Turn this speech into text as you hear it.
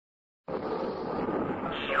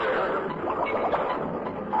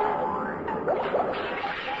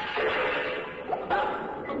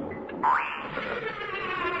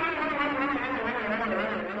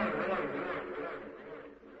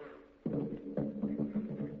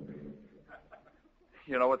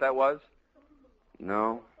You know what that was?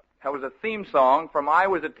 No. That was a theme song from I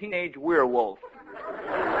Was a Teenage Werewolf.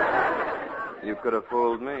 You could have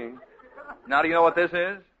fooled me. Now do you know what this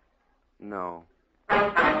is? No.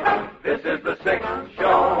 This is the sixth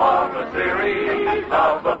show of the series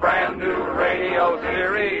of the brand new radio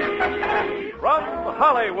series. From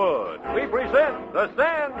Hollywood, we present the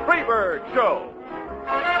Stan Freberg Show.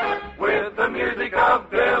 With the music of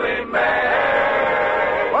Billy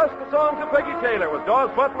May. Plus the songs of Peggy Taylor with Dawes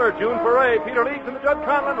Butler, June Foray, Peter Leeds, and the Judd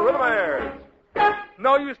Conlon Rhythmaires.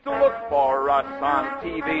 No use to look for us on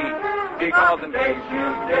TV, Because in case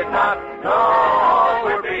you did not know,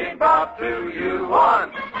 we're being brought to you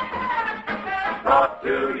on. Brought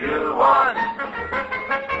to you on.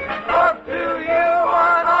 Brought to you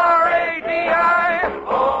on RADIO.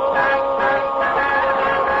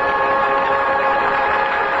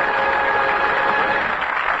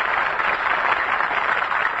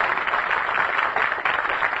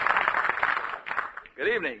 Good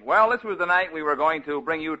evening. Well, this was the night we were going to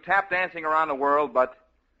bring you tap dancing around the world, but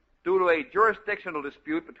due to a jurisdictional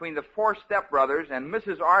dispute between the four stepbrothers and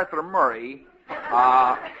Mrs. Arthur Murray,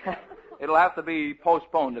 it'll have to be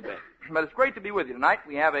postponed a bit. But it's great to be with you tonight.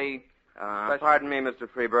 We have a... Pardon me, Mr.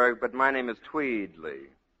 Freberg, but my name is Tweedley.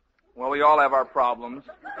 Well, we all have our problems.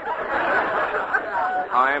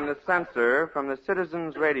 I am the censor from the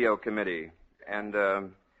Citizens Radio Committee, and,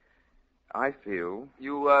 I feel...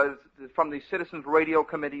 You, from the Citizens Radio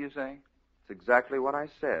Committee, you say? It's exactly what I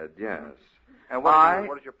said, yes. And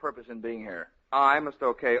what is your purpose in being here? I must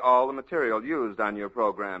okay all the material used on your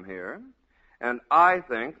program here, and I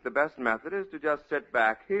think the best method is to just sit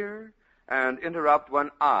back here and interrupt when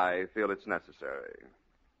I feel it's necessary.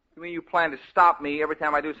 You mean you plan to stop me every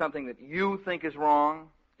time I do something that you think is wrong?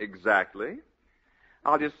 Exactly.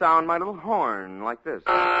 I'll just sound my little horn like this.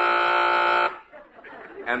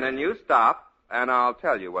 And then you stop, and I'll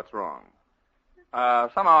tell you what's wrong.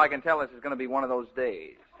 Somehow I can tell this is going to be one of those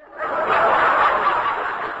days.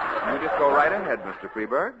 You just go right ahead, Mr.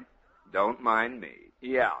 Freberg. Don't mind me.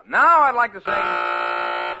 Yeah. Now I'd like to sing...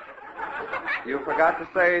 You forgot to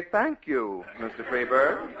say thank you, Mr.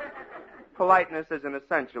 Freberg. Politeness is an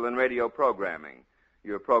essential in radio programming.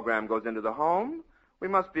 Your program goes into the home. We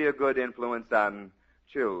must be a good influence on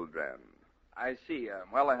children. I see.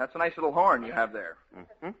 Well, that's a nice little horn you have there.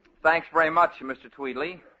 Mm-hmm. Thanks very much, Mr.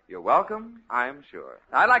 Tweedley. You're welcome, I'm sure.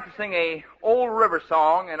 I'd like to sing a old river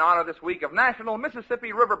song in honor this week of National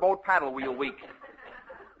Mississippi Riverboat Paddle Wheel Week.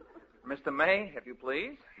 Mr. May, if you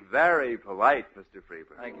please. Very polite, Mr.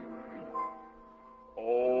 Freberg. Thank you.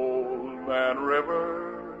 Old Man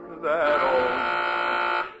River, that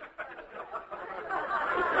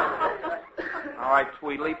All right,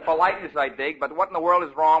 Tweedley, politeness I dig, but what in the world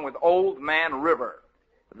is wrong with Old Man River?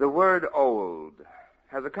 The word old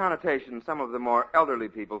has a connotation some of the more elderly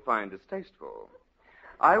people find distasteful.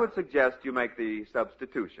 I would suggest you make the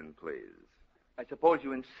substitution, please. I suppose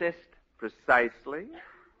you insist? Precisely.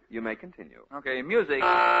 You may continue. Okay, music.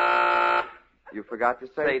 You forgot to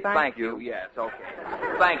say thank you. Yes, okay.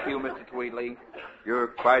 Thank you, Mr. Tweedley. You're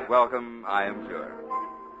quite welcome, I am sure.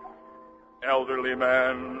 Elderly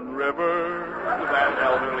Man River, that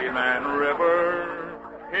elderly man River,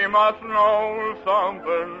 he must know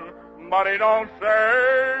something, but he don't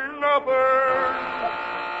say nothing.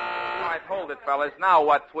 All right, hold it, fellas. Now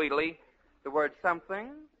what, Tweedley? The word something,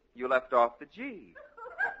 you left off the G.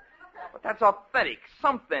 But that's authentic.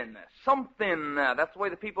 Something. That's the way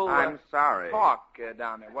the people I'm sorry. talk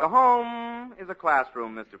down there. The home is a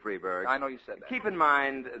classroom, Mr. Freberg. I know you said that. Keep in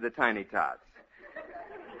mind the tiny tots.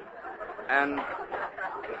 And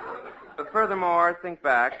furthermore, think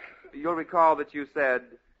back. You'll recall that you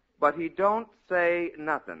said, but he don't say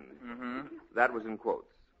nothing. Mm-hmm. That was in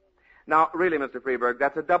quotes. Now, really, Mr. Freberg,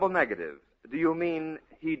 that's a double negative. Do you mean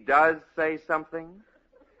he does say something?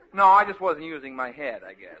 No, I just wasn't using my head,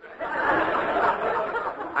 I guess.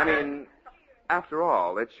 I mean, after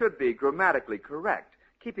all, it should be grammatically correct,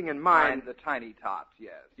 keeping in mind... the tiny tots,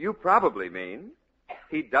 yes. You probably mean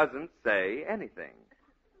he doesn't say anything.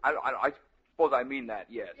 I suppose I mean that,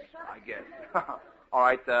 yes, I guess. All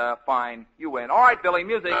right, fine. You win. All right, Billy,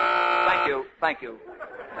 music. Thank you.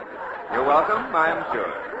 You're welcome, I am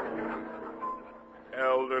sure.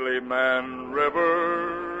 Elderly Man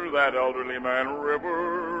River, that elderly man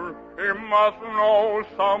River, he must know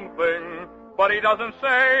something, but he doesn't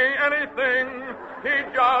say anything. He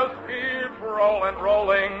just keeps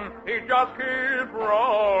rolling. He just keeps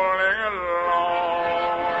rolling along.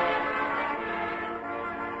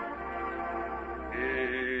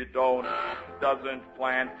 He doesn't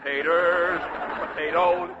plant potatoes.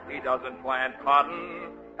 He doesn't plant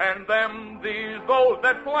cotton. and those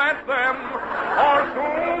that plant them are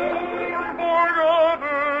soon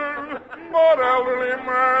forgotten. But Elderly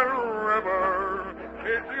Man River,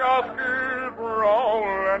 it just keeps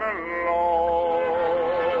rolling along.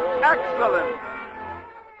 Excellent.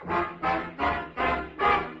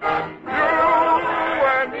 You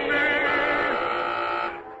and me.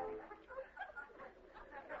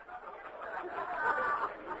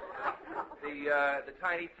 The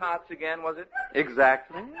Tiny Tots again, was it?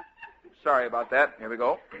 Exactly. Sorry about that. Here we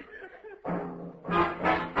go. You and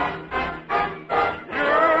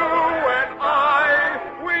I,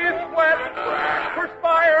 we sweat,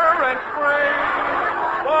 perspire, and strain.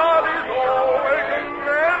 Bodies always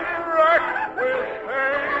and wrecked with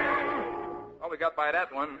pain. Oh, we got by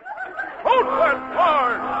that one. Hold that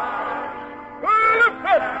hard! Lift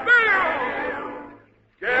that bill!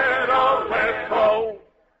 Get a whistle!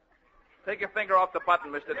 Take your finger off the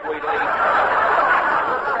button, Mr. Tweedley. We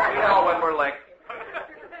know when we're licked.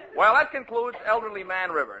 Well, that concludes Elderly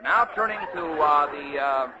Man River. Now turning to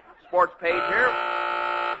the sports page here.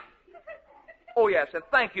 Oh, yes, and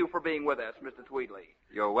thank you for being with us, Mr. Tweedley.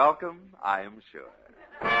 You're welcome, I am sure.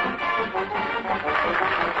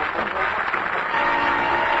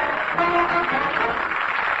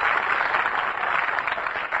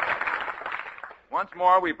 Once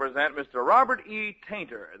more, we present Mr. Robert E.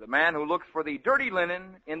 Tainter, the man who looks for the dirty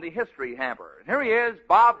linen in the history hamper. And here he is,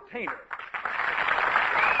 Bob Tainter.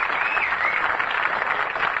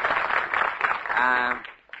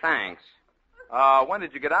 Thanks. When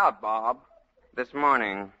did you get out, Bob? This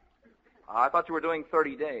morning. I thought you were doing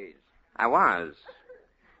 30 days. I was.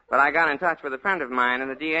 But I got in touch with a friend of mine in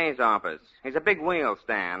the DA's office. He's a big wheel,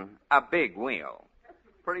 Stan. A big wheel.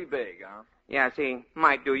 Pretty big, huh? Yes, he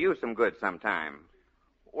might do you some good sometime.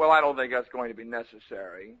 Well, I don't think that's going to be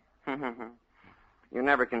necessary. You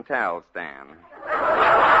never can tell, Stan.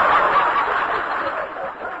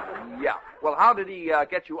 Yeah. Well, how did he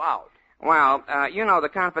get you out? Well, you know the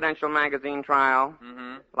Confidential magazine trial?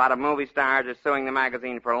 Mm-hmm. A lot of movie stars are suing the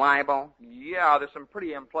magazine for libel. Yeah, there's some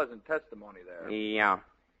pretty unpleasant testimony there. Yeah.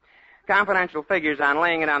 Confidential figures on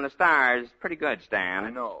laying it on the stars. Pretty good, Stan.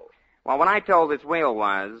 I know. Well, what I told this wheel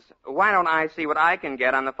was, why don't I see what I can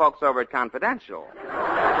get on the folks over at Confidential?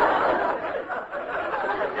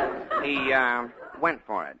 He went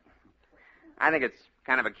for it. I think it's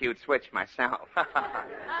kind of a cute switch myself.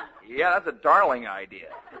 Yeah, that's a darling idea.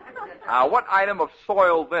 What item of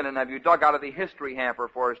soiled linen have you dug out of the history hamper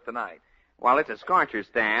for us tonight? Well, it's a scorcher,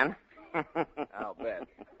 Stan. I'll bet.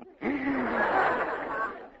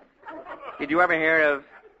 Did you ever hear of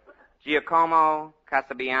Giacomo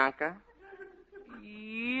Casabianca?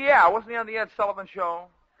 Yeah, wasn't he on the Ed Sullivan Show?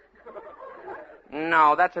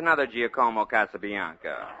 No, that's another Giacomo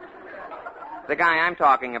Casabianca. The guy I'm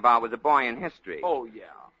talking about was a boy in history. Oh, yeah.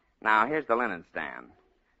 Now, here's the linen stand.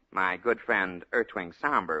 My good friend Ertwing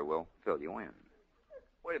Somber will fill you in.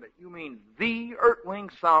 Wait a minute. You mean the Ertwing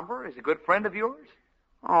Somber is a good friend of yours?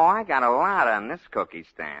 Oh, I got a lot on this cookie,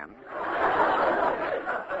 Stan.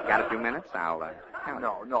 Got a few minutes? I'll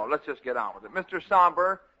No, let's just get on with it. Mr.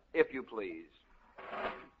 Somber, if you please.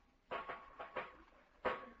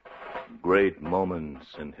 Great moments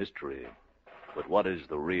in history. But what is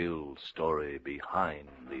the real story behind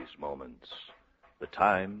these moments? The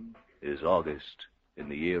time is August in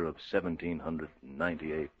the year of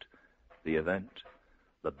 1798. The event,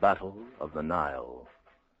 the Battle of the Nile.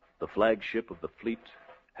 The flagship of the fleet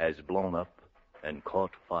has blown up and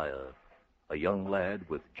caught fire. A young lad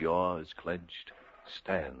with jaws clenched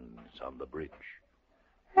stands on the bridge.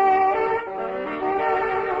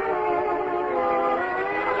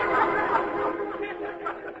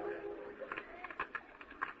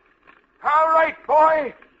 All right,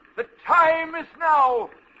 boy. The time is now.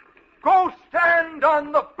 Go stand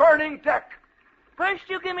on the burning deck. First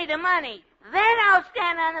you give me the money, then I'll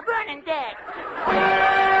stand on the burning deck.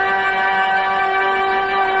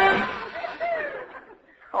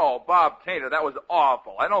 Oh, Bob Tainter, that was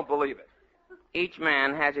awful. I don't believe it. Each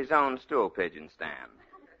man has his own stool pigeon, Stan.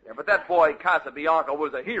 Yeah, but that boy Casabianca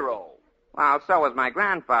was a hero. Well, so was my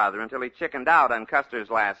grandfather until he chickened out on Custer's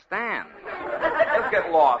last stand. Let's get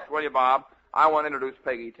lost, will you, Bob? I want to introduce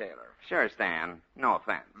Peggy Taylor. Sure, Stan. No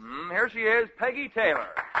offense. Here she is, Peggy Taylor.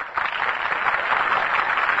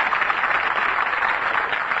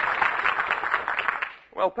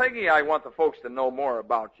 Well, Peggy, I want the folks to know more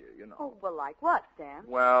about you, you know. Oh, well, like what, Stan?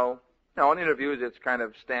 Well, in interviews, it's kind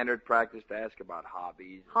of standard practice to ask about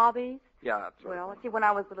hobbies. Hobbies? Yeah, that's right. Well, see, when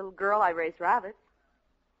I was a little girl, I raised rabbits.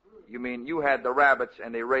 You mean you had the rabbits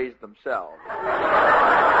and they raised themselves?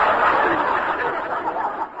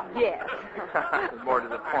 Yes. More to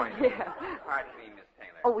the point. Yeah. Pardon me, Miss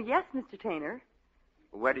Taylor. Oh, yes, Mr. Tainer.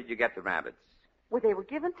 Where did you get the rabbits? Well, they were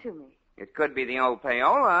given to me. It could be the old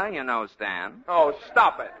payola, you know, Stan. Oh,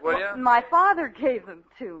 stop it, will you? My father gave them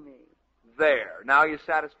to me. There. Now you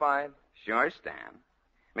satisfied? Sure, Stan.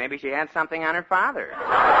 Maybe she had something on her father.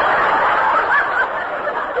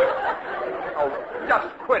 Oh, just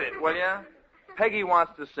quit it, will you? Peggy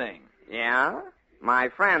wants to sing. Yeah? My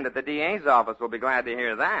friend at the DA's office will be glad to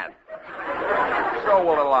hear that. So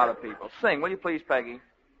will a lot of people. Sing, will you please, Peggy?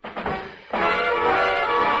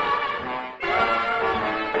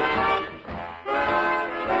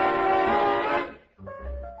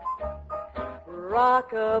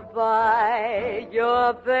 Rock-a-bye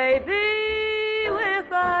your baby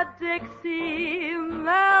with a Dixie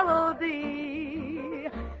melody.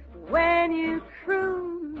 When you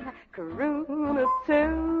croon a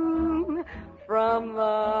tune from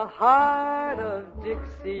the heart of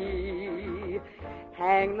Dixie,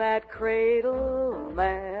 hang that cradle,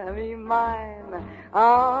 mammy mine,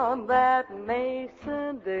 on that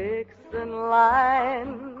Mason-Dixon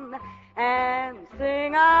line, and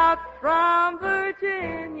sing out from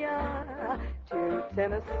Virginia to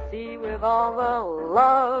Tennessee with all the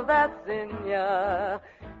love that's in ya.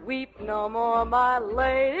 Weep no more, my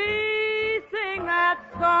lady, sing that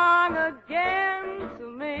song again to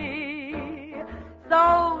me.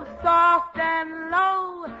 So soft and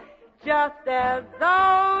low, just as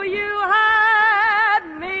though you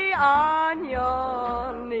had me on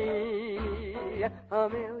your knee. A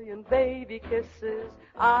million baby kisses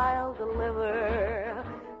I'll deliver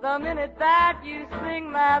the minute that you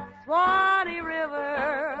sing that Swanee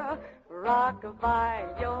River. Rock-a-bye,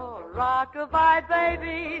 your rock-a-bye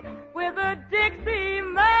baby with a Dixie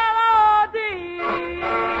melody.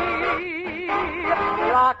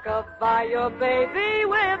 Rock-a-bye your baby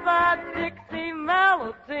with a Dixie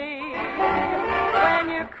melody. When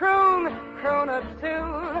you croon a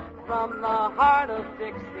tune from the heart of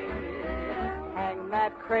Dixie, hang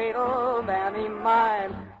that cradle, mammy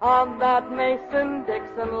mine, on that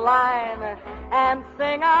Mason-Dixon line, and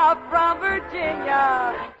sing out from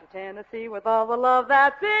Virginia to Tennessee with all the love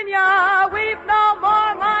that's in ya. Weep no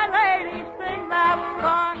more, my lady, sing that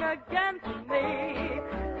song again to me.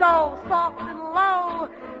 So soft and low,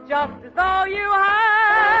 just as though you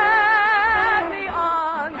had me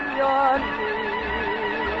on your knee.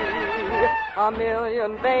 A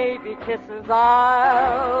million baby kisses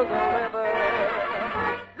I'll deliver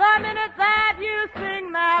the minute that you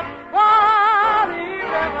sing that Swanee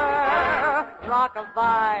River.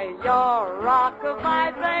 Rock-a-bye, your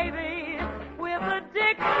rock-a-bye baby with a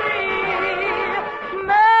Dixie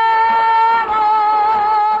melody.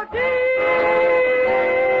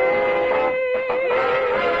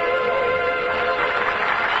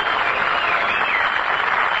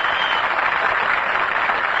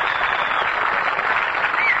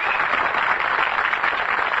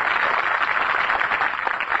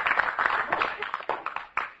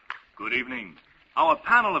 Good evening. Our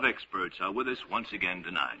panel of experts are with us once again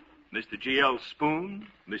tonight. Mr. G.L. Spoon,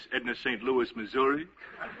 Miss Edna St. Louis, Missouri,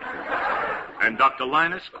 and Dr.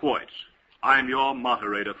 Linus Quartz. I'm your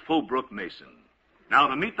moderator, Fulbrook Mason. Now,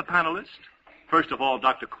 to meet the panelists, first of all,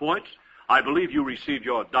 Dr. Quartz, I believe you received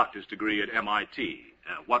your doctor's degree at MIT.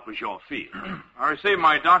 What was your field? I received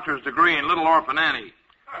my doctor's degree in Little Orphan Annie.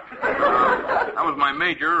 That was my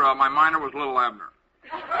major. My minor was Little Abner.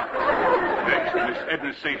 Next, Miss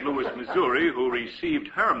Edna St. Louis, Missouri, who received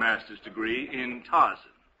her master's degree in Tarzan.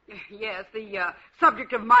 Yes, the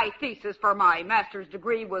subject of my thesis for my master's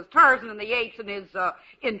degree was Tarzan and the Apes and his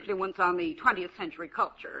influence on the 20th century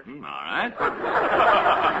culture. All right. Yes.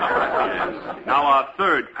 Now, our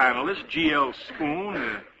third panelist, G.L.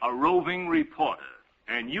 Spoon, a roving reporter.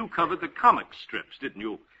 And you covered the comic strips, didn't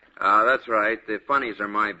you? That's right. The funnies are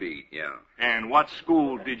my beat, yeah. And what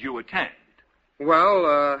school did you attend?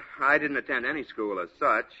 Well, I didn't attend any school as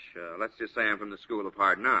such. Let's just say I'm from the School of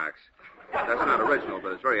Hard Knocks. That's not original,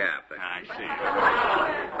 but it's very apt. I see.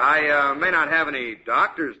 I may not have any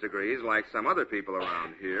doctor's degrees like some other people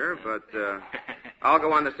around here, but I'll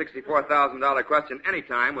go on the $64,000 question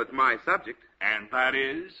anytime with my subject. And that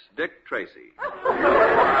is? Dick Tracy.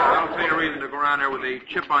 I don't see any reason to go around there with a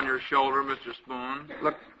chip on your shoulder, Mr. Spoon.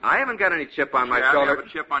 Look, I haven't got any chip on my You shoulder. have a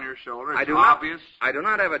chip on your shoulder. It's I do obvious. I do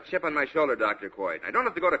not have a chip on my shoulder, Dr. Coit. I don't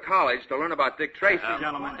have to go to college to learn about Dick Tracy.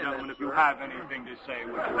 Gentlemen, if you have anything to say,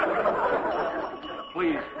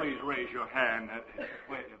 please raise your hand.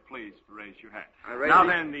 Please raise your hand. Now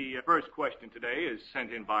then, the first question today is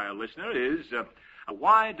sent in by a listener is,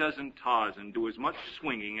 why doesn't Tarzan do as much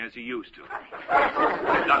swinging as he used to?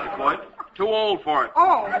 Dr. Coit? Too old for it.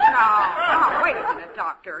 Oh, now, wait a minute,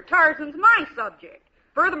 Doctor. Tarzan's my subject.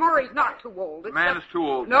 Furthermore, he's not too old. The man is too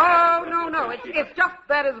old. No. It's just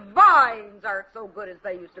that his vines aren't so good as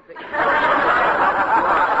they used to be.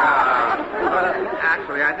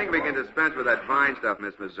 Actually, I think we can dispense with that vine stuff,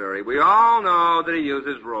 Miss Missouri. We all know that he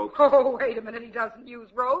uses ropes. Oh, wait a minute. He doesn't use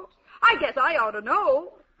ropes. I guess I ought to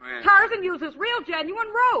know. Yeah. Tarzan uses real, genuine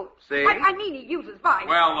ropes. See? I mean, he uses vines.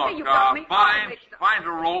 Well, Hey, you look, got me all vines mixed up.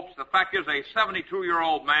 are ropes. The fact is, a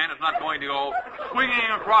 72-year-old man is not going to go swinging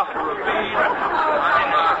across the ravine.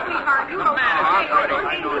 Sweetheart, you don't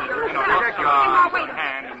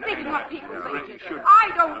Speaking of people's ages, I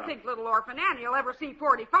don't think little orphan Annie will ever see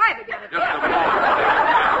 45 again. Just a moment.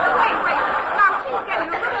 Wait. Now, she's getting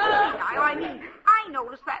a little senile. I mean, I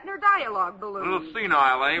noticed that in her dialogue balloon. A little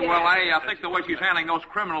senile, eh? Yeah. Well, I think the way she's handling those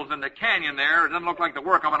criminals in the canyon there, it doesn't look like the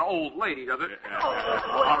work of an old lady, does it? All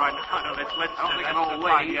right, let's I don't think an old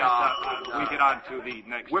lady. we get on to the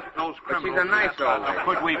next. Whip those But she's criminals. a nice old lady.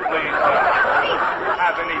 Could we please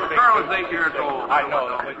have anything? The girl is 8 years old. I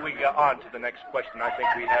know. We get on to the next question. I think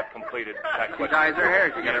we have completed that She question. dyes her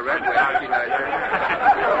hair. She got a red wig. She dyes her hair.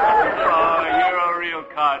 Oh, you're a real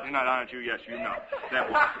card tonight, aren't you? Yes, you know. That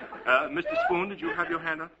one. Mr. Spoon, did you have your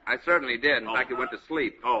hand up? I certainly did. In fact, it went to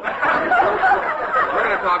sleep. Oh. We're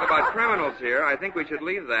going to talk about criminals here. I think we should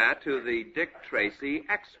leave that to the Dick Tracy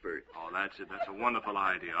expert. Oh, that's it. That's a wonderful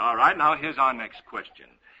idea. All right, now here's our next question.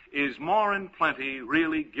 Is Morin Plenty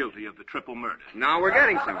really guilty of the triple murder? Now we're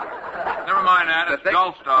getting somewhere. Never mind that. It's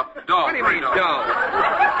dull stuff. Dull. What do you mean, dull? No,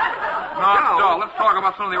 it's dull. Let's talk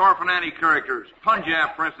about some of the Orphan Annie characters.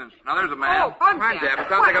 Punjab, for instance. Now, there's a man. Oh, Punjab. Punjab, it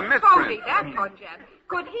sounds like a misprint. Phony, that Punjab.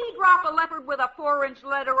 Could he drop a leopard with a 4-inch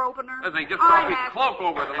letter opener? Listen, he just dropped his cloak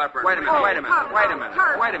over the leopard. Wait a minute. I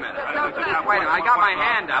got my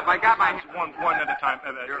hand up. One at a time.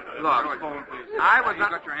 Look, Spoon, please. I You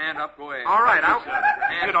got your hand up. Go ahead. All right,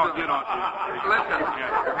 Get on. Listen.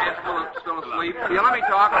 Your hand's still asleep. You let me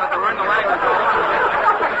talk. I'll have to learn the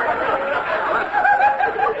language.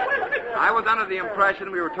 I was under the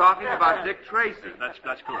impression we were talking about Dick Tracy. That's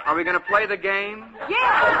correct. Are we going to play the game? Yeah.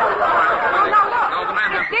 Now, No, the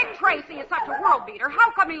man look. If Dick Tracy is such a world beater,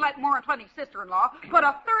 how come he let Morin Plenty's sister-in-law put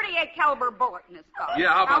a .38 caliber bullet in his skull? Yeah,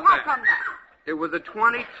 how about now, that? How come that? It was a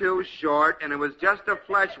 .22 short, and it was just a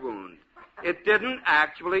flesh wound. It didn't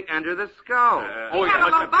actually enter the skull. He had a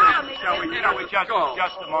lobotomy. Shall we just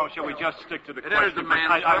a moment? Shall we just stick to the It question? is the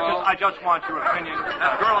man's I just want your opinion.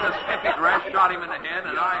 That girl in the skimpy dress shot him in the head,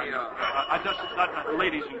 and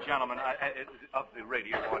ladies and gentlemen of the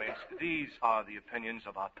radio audience, these are the opinions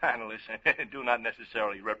of our panelists and do not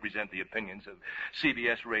necessarily represent the opinions of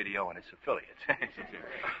CBS Radio and its affiliates.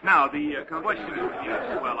 Now, the question is,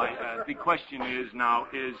 the question is now,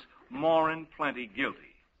 is Morin Plenty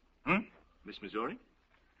guilty? Miss Missouri?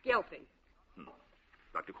 Guilty.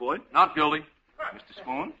 Dr. Floyd? Not guilty. Mr.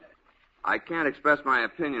 Spoon? I can't express my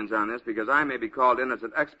opinions on this because I may be called in as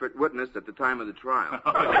an expert witness at the time of the trial.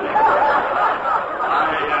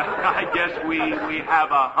 I guess we have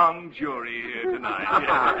a hung jury here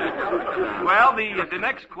tonight. Well, the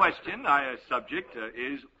next question, subject,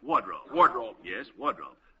 is wardrobe. Wardrobe. Yes,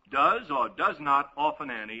 wardrobe. Does or does not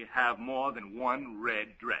Orphan Annie have more than one red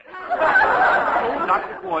dress?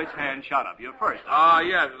 Dr. Floyd's hand shot up. You're first.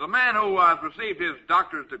 Yes. The man who has received his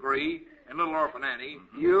doctor's degree in Little Orphan Annie.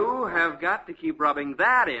 You have got to keep rubbing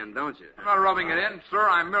that in, don't you? I'm not rubbing it in, sir.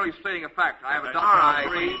 I'm merely stating a fact. I have a doctor's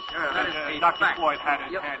degree. That is a Dr. fact. Floyd had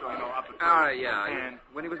his hand, up at All right, yeah. And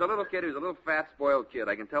When he was a little kid, he was a little fat, spoiled kid.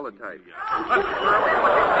 I can tell the type. Listen, sir.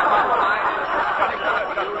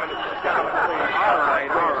 All right.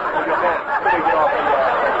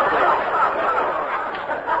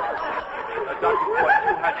 Dr. Floyd,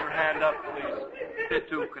 you had your hand up, please.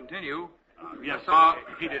 To continue. Yes,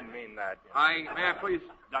 he didn't mean that. May I please?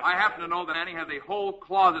 I happen to know that Annie has a whole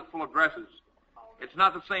closet full of dresses. It's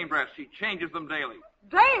not the same dress. She changes them daily.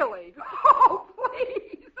 Daily? Oh,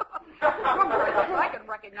 please. I can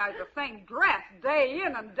recognize the same dress day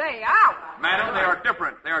in and day out. Madam, they are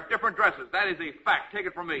different. They are different dresses. That is a fact. Take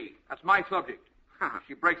it from me. That's my subject.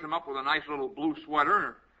 She breaks them up with a nice little blue sweater and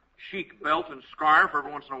her chic belt and scarf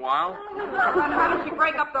every once in a while. How does she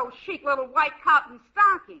break up those chic little white cotton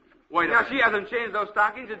stockings? Wait a Now, minute. she hasn't changed those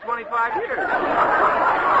stockings in 25 years.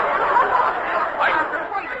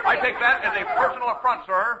 I take that as a personal affront,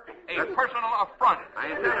 sir. A personal affront. I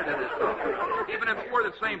intended it as so. Even if you were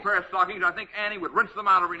the same pair of stockings, I think Annie would rinse them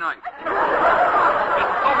out every night.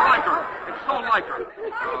 It's so like her. It's so like her.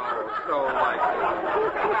 Oh, so like it.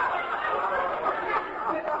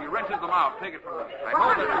 She rinses them out. Take it from me. I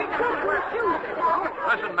hope it...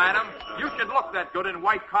 Listen, madam, you should look that good in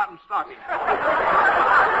white cotton stockings.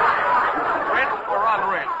 Rinse or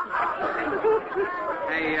unrinsed?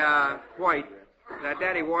 Hey, White, That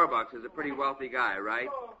Daddy Warbucks is a pretty wealthy guy, right?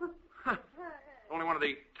 Only one of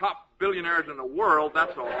the top billionaires in the world,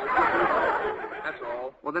 that's all. That's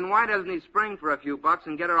all. Well, then why doesn't he spring for a few bucks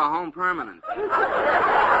and get her a home permanent? Yes,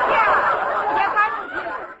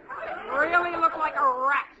 I really look like a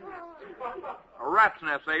rat's nest. A rat's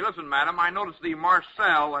nest, eh? Listen, madam, I noticed the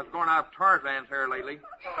Marcel has gone out of Tarzan's hair lately.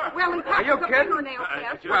 Well, in fact, Are you it's a kidding? fingernail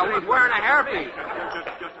test. Well, he's wearing a hairpiece.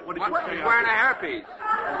 What did you say? He's wearing a hairpiece.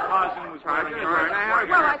 Tarzan was wearing wearing a hairpiece.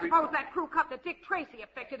 Well, I suppose that crew cut that Dick Tracy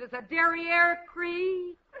affected is a derriere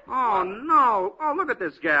cree. Oh, no. Oh, look at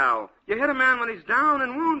this gal. You hit a man when he's down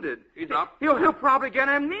and wounded. He's up. He'll probably get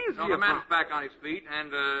amnesia. No, the man's back on his feet,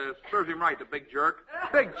 and serves him right, the big jerk.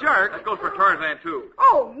 Big jerk. That goes for Tarzan, too.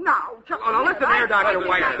 Oh, now, just... Oh, now listen here, Dr.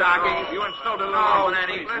 White Stocking. You insulted the little woman,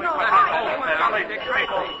 Annie. People,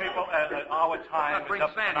 our time Bring is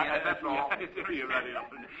up. Sandy in, that's all. You're right.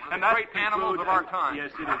 And Great animals of our time.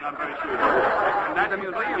 Yes, it is. I'm very sure. And that's a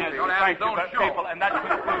museum. Yes, Don't have thank his you, own but show. people, and that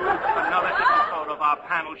concludes another episode of our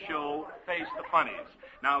panel show, Face the Funnies.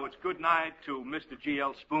 Now it's good night to Mr.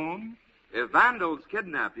 G.L. Spoon. If vandals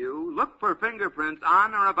kidnap you, look for fingerprints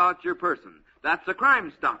on or about your person. That's a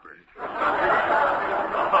Crime Stopper.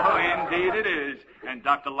 Oh, indeed it is. And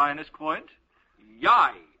Dr. Linus Coit?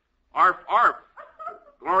 Yai. Arf, arf.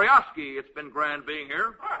 Glorioski, it's been grand being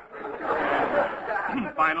here.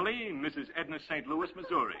 Finally, Mrs. Edna St. Louis,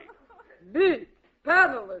 Missouri. Me,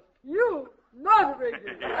 panelist, you, moderator.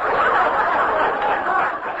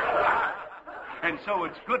 And so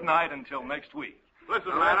it's good night until next week.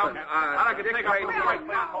 Listen, madam, I can take a...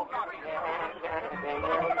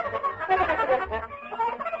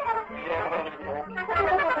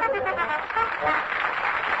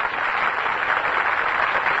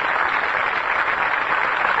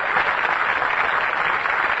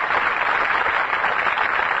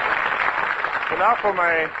 So now for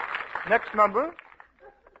my next number,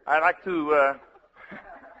 I'd like to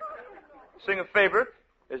sing a favorite.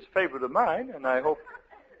 It's a favorite of mine, and I hope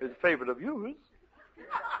it's a favorite of yours.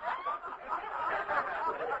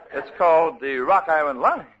 It's called the Rock Island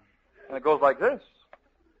Line, and it goes like this.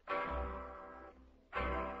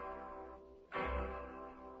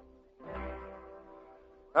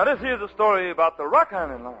 Now, this here's a story about the Rock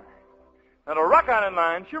Island Line. Now, the Rock Island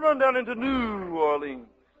Line, she run down into New Orleans.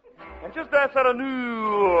 And just outside of New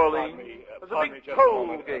Orleans, there's a big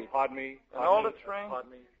toll gate. Pardon me. And all the trains...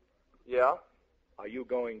 Pardon me. Yeah? Are you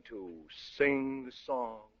going to sing the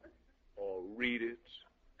song, or read it,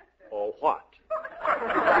 or what?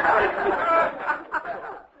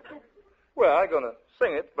 Well, I'm going to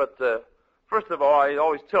sing it, but first of all, I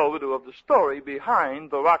always tell you of the story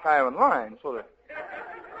behind the Rock Island Line, sort of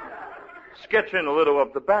sketching a little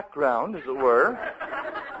of the background, as it were.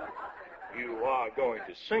 You are going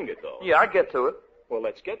to sing it, though. Yeah, I get to it. Well,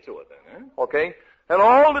 let's get to it then, eh? Okay. And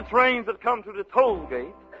all the trains that come through the toll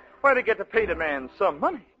gate, why, they get to pay the man some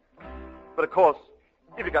money. But, of course,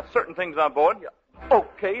 if you got certain things on board, you're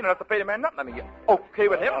okay. You don't have to pay the man nothing. I mean, you're okay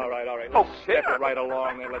with him. All right. Let's Okay. step it right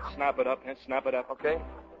along there. Let's snap it up. Okay.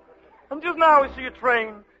 And just now we see a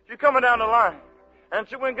train. She's coming down the line. And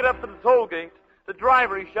she went get up to the toll gate. The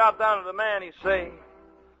driver, he shout down to the man, he say,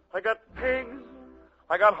 I got pigs,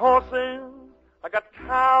 I got horses, I got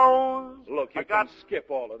cows. Look, you can skip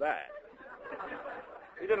all of that.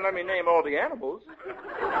 He didn't let me name all the animals.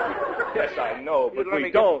 Yes, I know, but we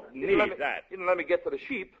don't need that. He didn't let me get to the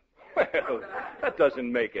sheep. Well, that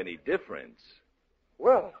doesn't make any difference.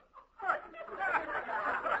 Well,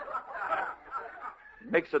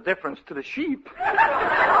 makes a difference to the sheep.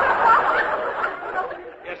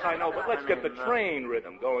 Yes, I know, but let's get the train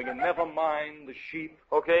rhythm going and never mind the sheep.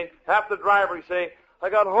 Okay, half the driver, he say, I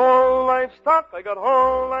got whole livestock, I got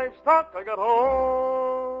whole livestock, I got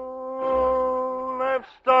whole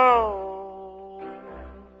livestock.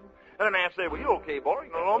 And the man say, well, you okay, boy?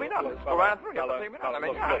 You don't owe me nothing. Let's go right through. You have to pay me nothing. I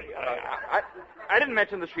mean, I didn't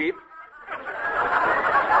mention the sheep.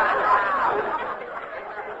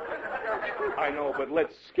 I know, but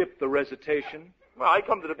let's skip the recitation. Well, I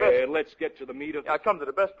come to the best. Let's get to the meat of I come to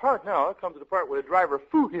the best part now. I come to the part where the driver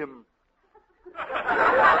foo him.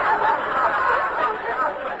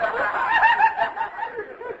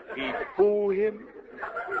 He fool him?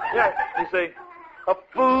 Yeah, he say, I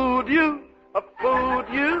fooled you, I fooled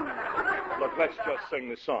you. Look, let's just sing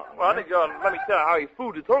the song. Well, I think let me tell you how he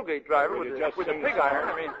fooled the toll gate driver with the pig iron.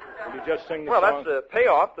 I mean, will you just sing the song? Well, that's the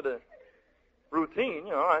payoff to the routine.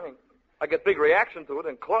 You know, I think I get big reaction to it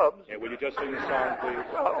in clubs. Yeah, will you just sing the song, please?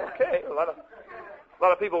 Well, okay. A lot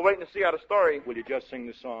of people waiting to see how the story. Will you just sing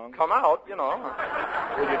the song? Come out, you know.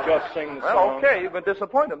 Will you just sing the song? Well, okay. You can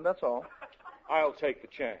disappoint them. That's all. I'll take the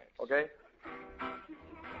chance. Okay.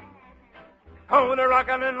 Oh, the rock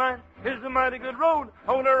island line is a mighty good road.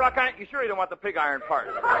 Oh, the rock island. You sure you don't want the pig iron part?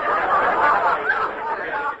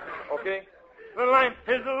 Okay. The line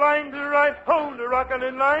is a line to ride. Oh, the rock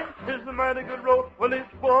island line is a mighty good road. Well, it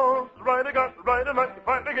was the right. I got the right. I might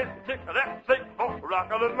finally get the tick of that state. Oh, the rock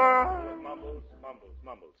island line. Mumbles.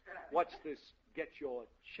 What's this? Get your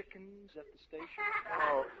chickens at the station?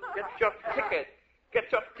 Oh, get your ticket. Get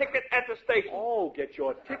your ticket at the station. Oh, get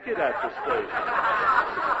your ticket at the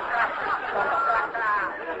station.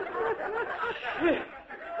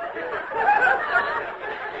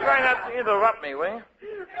 Try not to interrupt me, will you?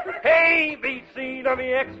 Hey, B, C,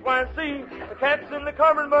 W, X, Y, Z. The cat's in the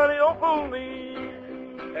cupboard, but he don't fool me.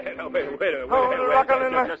 No, wait a minute.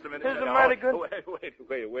 Just a minute. Here's a mighty good... Wait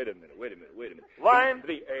a minute. Line.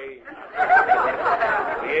 The A,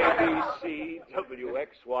 B, C, W,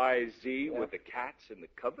 X, Y, Z with the cats in the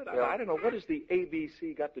cupboard? Yeah. I don't know. What has the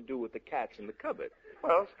ABC got to do with the cats in the cupboard?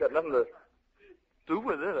 Well, it's got nothing to do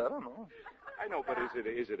with it. I don't know. I know, but is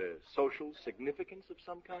it a social significance of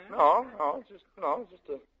some kind? No, it's just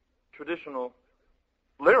a traditional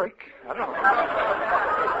lyric. I don't know.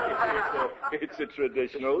 It's a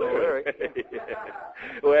traditional lyric.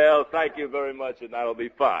 Well, thank you very much, and that'll be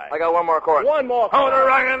fine. I got one more chord. One more Oh, chord. the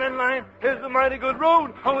rockin' line is a mighty good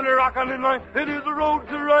road. Oh, the rockin' line, it is a road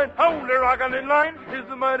to ride. Oh, the rockin' line is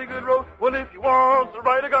a mighty good road. Well, if you want to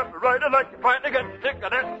ride, I got to ride. I'd like you find to get the tick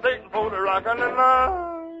of that state for the rockin'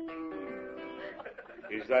 line.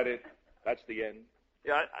 Is that it? That's the end?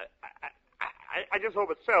 Yeah, I just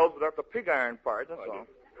hope it sells without the pig iron part, that's all.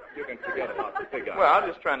 You can forget about the pig iron. Well, I'm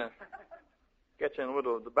just trying to get you in a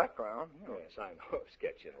little of the background. Yes, I know.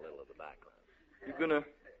 Sketch in a little of the background.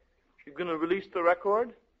 You gonna release the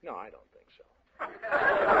record? No, I don't think so.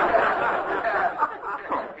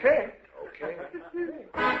 Okay.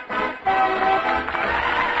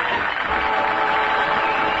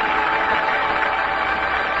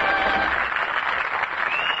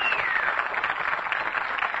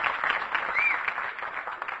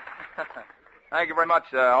 Thank you very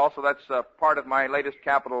much. Also, that's part of my latest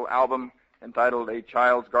Capitol album entitled A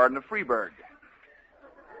Child's Garden of Freberg.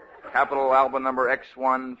 Capitol album number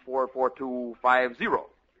X144250.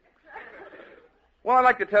 Well, I'd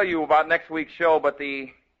like to tell you about next week's show, but the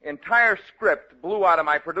entire script blew out of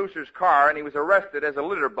my producer's car, and he was arrested as a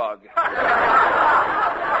litter bug.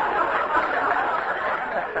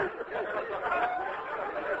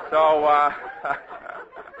 So,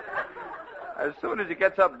 as soon as he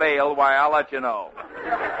gets up bail, why, I'll let you know.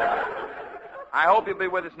 I hope you'll be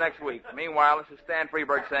with us next week. Meanwhile, this is Stan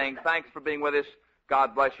Freberg saying thanks for being with us.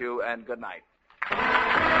 God bless you, and good night.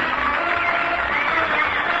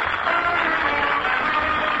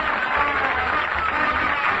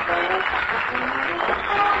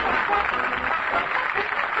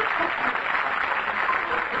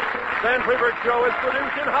 Stan Freberg Show is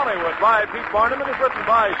produced in Hollywood by Pete Barnum and is written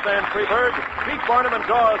by Stan Freberg, Pete Barnum, and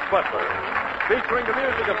Dawes Butler. Featuring the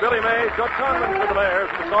music of Billy May, Judd Conlon for the Mares,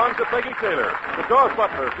 and the songs of Peggy Taylor, with Dawes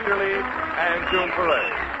Butler, Peter Lee, and June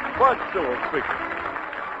Perez. Bud Sewell speaking.